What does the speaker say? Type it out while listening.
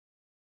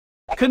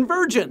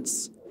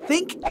Convergence.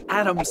 Think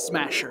Atom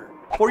Smasher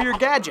for your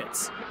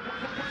gadgets.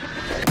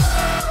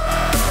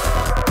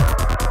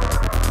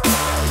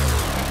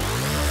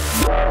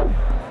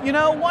 You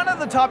know, one of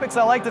the topics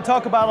I like to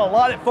talk about a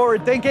lot at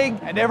Forward Thinking,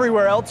 and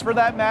everywhere else for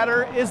that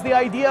matter, is the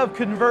idea of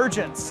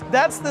convergence.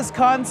 That's this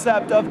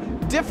concept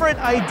of different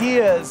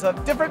ideas,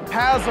 of different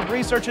paths of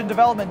research and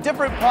development,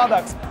 different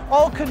products,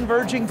 all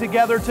converging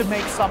together to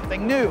make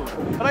something new.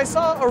 But I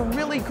saw a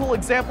really cool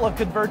example of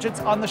convergence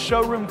on the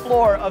showroom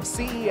floor of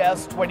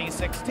CES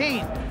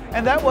 2016,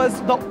 and that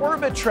was the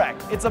Orbit Trek.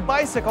 It's a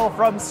bicycle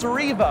from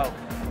Cerevo.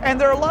 And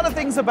there are a lot of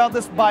things about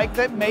this bike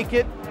that make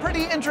it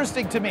pretty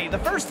interesting to me. The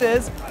first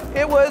is,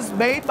 it was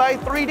made by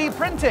 3D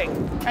printing.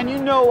 And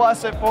you know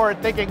us at Forward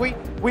Thinking,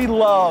 we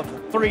love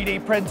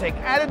 3D printing.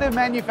 Additive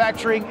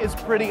manufacturing is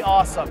pretty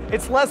awesome.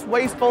 It's less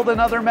wasteful than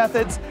other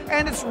methods,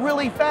 and it's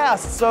really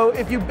fast. So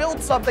if you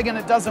build something and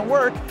it doesn't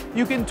work,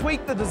 you can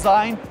tweak the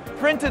design,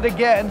 print it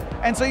again,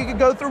 and so you can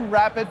go through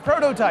rapid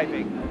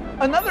prototyping.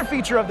 Another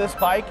feature of this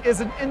bike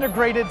is an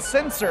integrated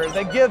sensor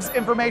that gives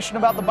information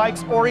about the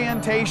bike's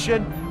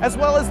orientation as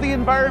well as the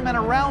environment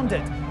around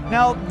it.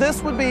 Now,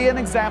 this would be an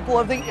example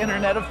of the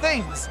Internet of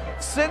Things.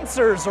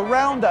 Sensors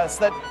around us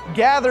that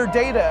gather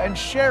data and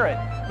share it.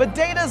 But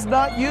data is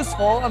not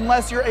useful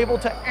unless you're able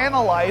to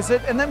analyze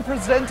it and then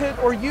present it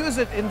or use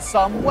it in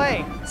some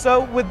way.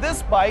 So with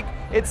this bike,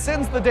 it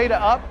sends the data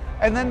up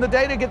and then the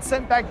data gets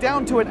sent back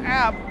down to an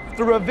app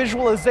through a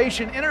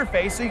visualization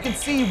interface so you can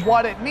see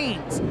what it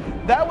means.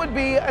 That would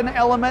be an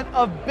element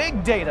of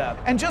big data.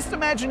 And just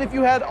imagine if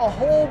you had a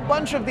whole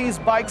bunch of these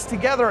bikes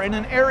together in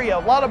an area, a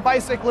lot of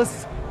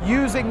bicyclists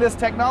using this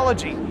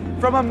technology.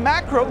 From a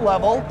macro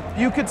level,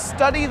 you could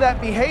study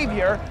that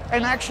behavior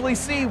and actually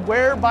see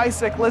where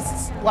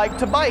bicyclists like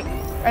to bike.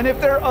 And if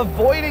they're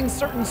avoiding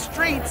certain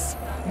streets,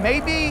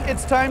 maybe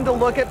it's time to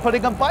look at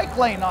putting a bike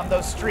lane on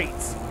those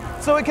streets.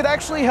 So it could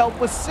actually help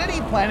with city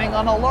planning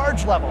on a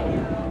large level.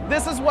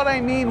 This is what I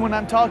mean when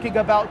I'm talking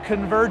about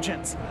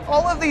convergence.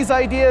 All of these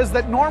ideas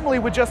that normally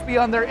would just be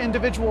on their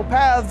individual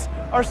paths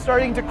are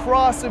starting to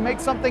cross and make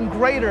something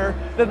greater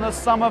than the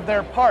sum of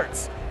their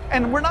parts.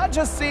 And we're not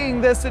just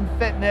seeing this in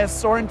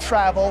fitness or in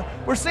travel,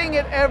 we're seeing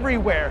it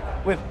everywhere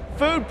with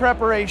food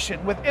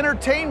preparation, with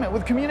entertainment,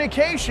 with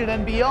communication,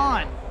 and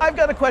beyond. I've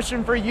got a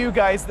question for you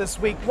guys this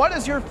week. What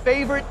is your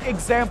favorite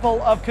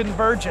example of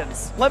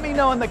convergence? Let me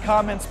know in the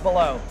comments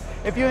below.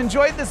 If you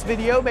enjoyed this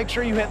video, make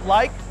sure you hit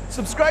like,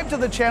 subscribe to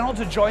the channel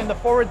to join the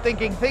Forward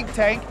Thinking think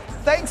tank.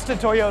 Thanks to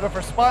Toyota for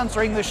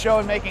sponsoring this show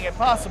and making it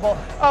possible.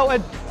 Oh,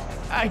 and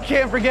I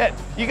can't forget,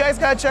 you guys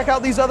gotta check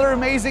out these other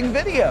amazing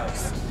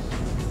videos.